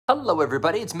Hello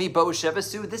everybody, it's me, Beau.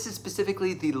 This is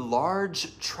specifically the large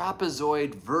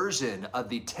trapezoid version of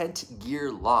the tent gear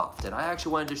loft. And I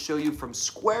actually wanted to show you from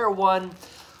square one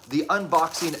the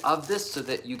unboxing of this so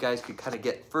that you guys could kind of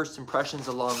get first impressions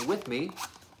along with me.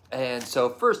 And so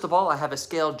first of all, I have a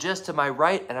scale just to my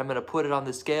right and I'm gonna put it on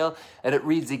the scale and it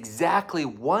reads exactly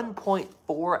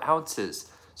 1.4 ounces.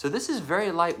 So this is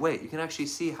very lightweight. You can actually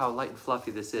see how light and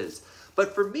fluffy this is.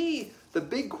 But for me, the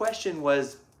big question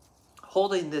was,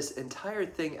 holding this entire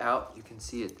thing out, you can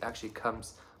see it actually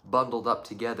comes bundled up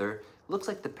together. Looks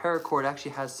like the paracord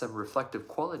actually has some reflective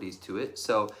qualities to it.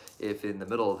 So if in the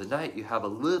middle of the night you have a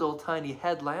little tiny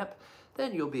headlamp,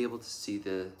 then you'll be able to see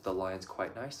the lines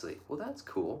quite nicely. Well, that's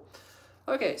cool.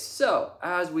 Okay, so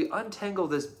as we untangle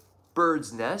this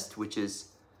bird's nest, which is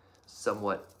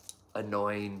somewhat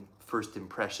annoying first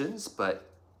impressions, but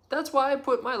that's why I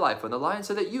put my life on the line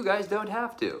so that you guys don't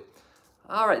have to.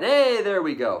 All right, hey, there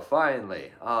we go,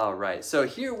 finally. All right, so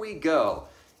here we go.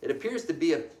 It appears to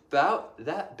be about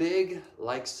that big,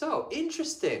 like so.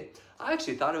 Interesting. I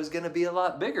actually thought it was gonna be a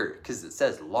lot bigger because it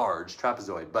says large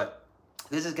trapezoid, but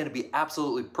this is gonna be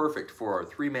absolutely perfect for our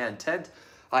three-man tent.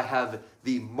 I have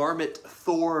the Marmot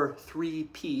Thor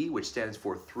 3P, which stands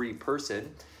for 3-person,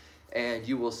 and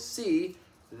you will see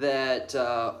that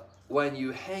when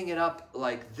you hang it up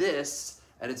like this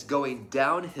and it's going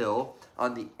downhill,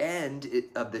 on the end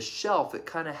of the shelf, it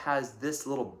kind of has this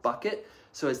little bucket.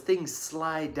 So as things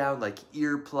slide down like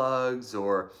earplugs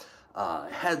or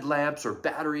headlamps or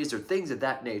batteries or things of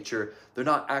that nature, they're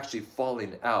not actually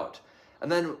falling out.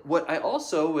 And then what I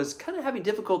also was kind of having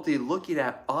difficulty looking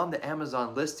at on the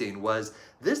Amazon listing was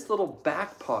this little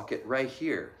back pocket right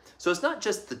here. So it's not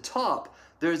just the top,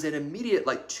 there's an immediate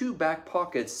like 2 back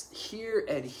pockets here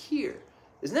and here.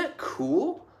 Isn't that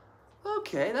cool?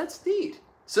 Okay, that's neat.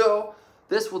 So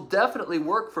this will definitely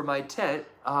work for my tent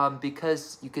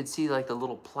because you can see like the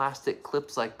little plastic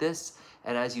clips like this,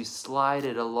 and as you slide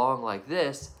it along like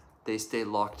this, they stay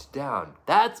locked down.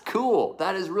 That's cool.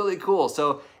 That is really cool.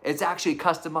 So it's actually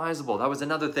customizable. That was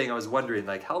another thing I was wondering,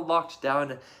 like how locked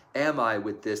down am I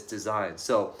with this design?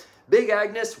 So Big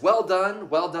Agnes, well done,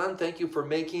 well done. Thank you for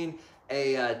making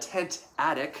a tent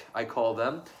attic, I call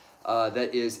them,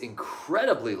 that is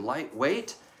incredibly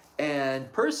lightweight.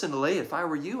 And personally, if I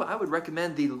were you, I would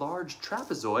recommend the large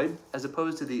trapezoid as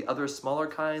opposed to the other smaller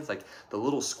kinds, like the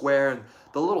little square and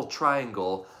the little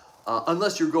triangle,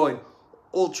 unless you're going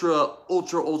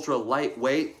ultra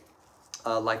lightweight.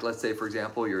 Like let's say, for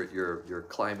example, you're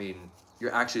climbing,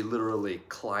 you're actually literally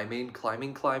climbing,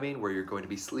 where you're going to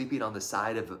be sleeping on the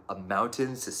side of a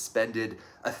mountain suspended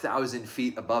 1,000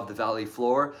 feet above the valley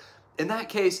floor. In that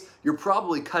case, you're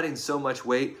probably cutting so much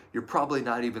weight, you're probably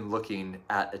not even looking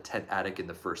at a tent attic in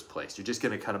the first place. You're just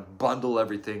gonna kind of bundle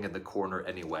everything in the corner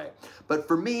anyway. But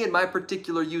for me and my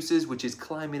particular uses, which is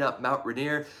climbing up Mount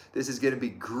Rainier, this is gonna be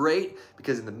great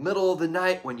because in the middle of the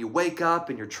night when you wake up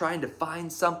and you're trying to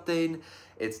find something,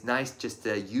 it's nice just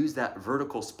to use that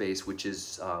vertical space which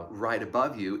is right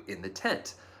above you in the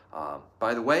tent.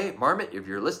 By the way, Marmot, if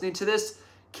you're listening to this,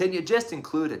 can you just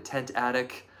include a tent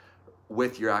attic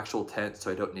with your actual tent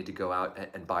so I don't need to go out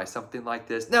and buy something like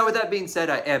this? Now, with that being said,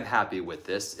 I am happy with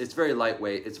this. It's very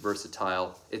lightweight, it's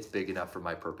versatile, it's big enough for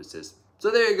my purposes.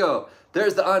 So there you go.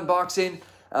 There's the unboxing.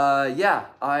 Yeah,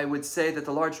 I would say that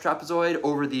the large trapezoid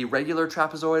over the regular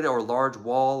trapezoid or large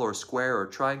wall or square or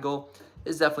triangle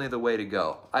is definitely the way to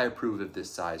go. I approve of this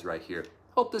size right here.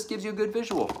 Hope this gives you a good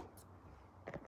visual.